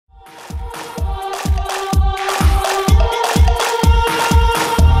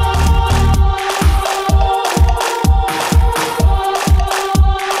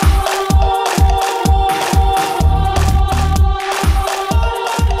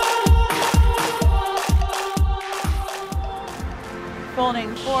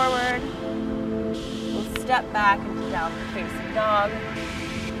forward. We'll step back into downward facing dog.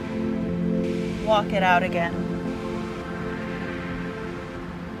 Walk it out again.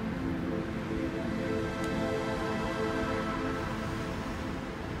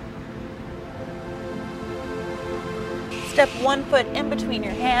 Step one foot in between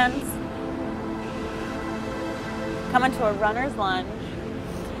your hands. Come into a runner's lunge.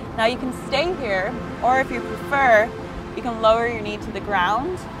 Now you can stay here, or if you prefer, you can lower your knee to the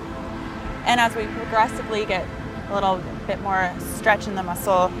ground. And as we progressively get a little bit more stretch in the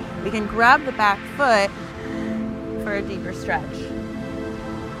muscle, we can grab the back foot for a deeper stretch.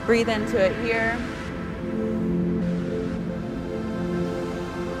 Breathe into it here.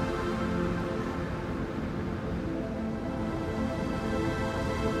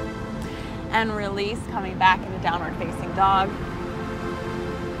 And release, coming back into downward facing dog.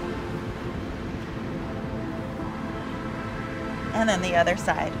 And then the other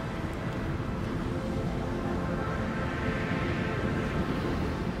side.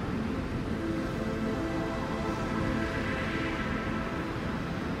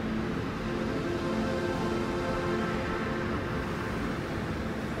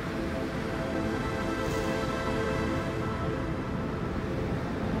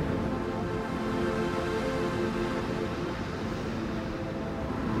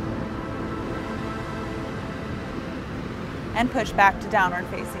 And push back to downward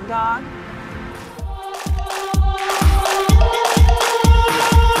facing dog.